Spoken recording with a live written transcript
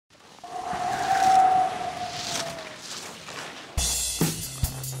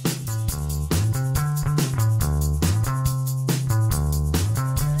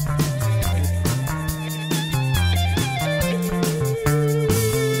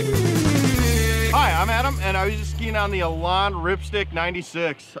I was just skiing on the Elan Ripstick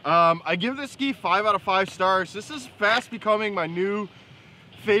 96. I give this ski 5 out of 5 stars. This is fast becoming my new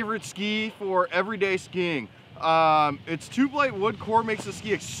favorite ski for everyday skiing. Its TubeLite Woodcore makes the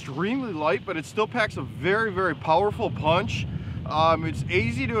ski extremely light, but it still packs a very, very powerful punch. It's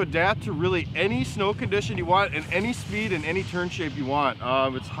easy to adapt to really any snow condition you want and any speed and any turn shape you want.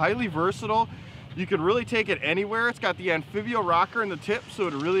 It's highly versatile. You can really take it anywhere. It's got the Amphibio rocker in the tip, so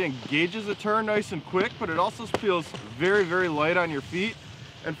it really engages the turn nice and quick, but it also feels very, very light on your feet.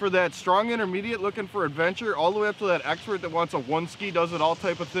 And for that strong intermediate looking for adventure, all the way up to that expert that wants a one ski does it all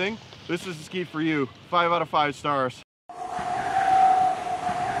type of thing, this is the ski for you. 5 out of 5 stars.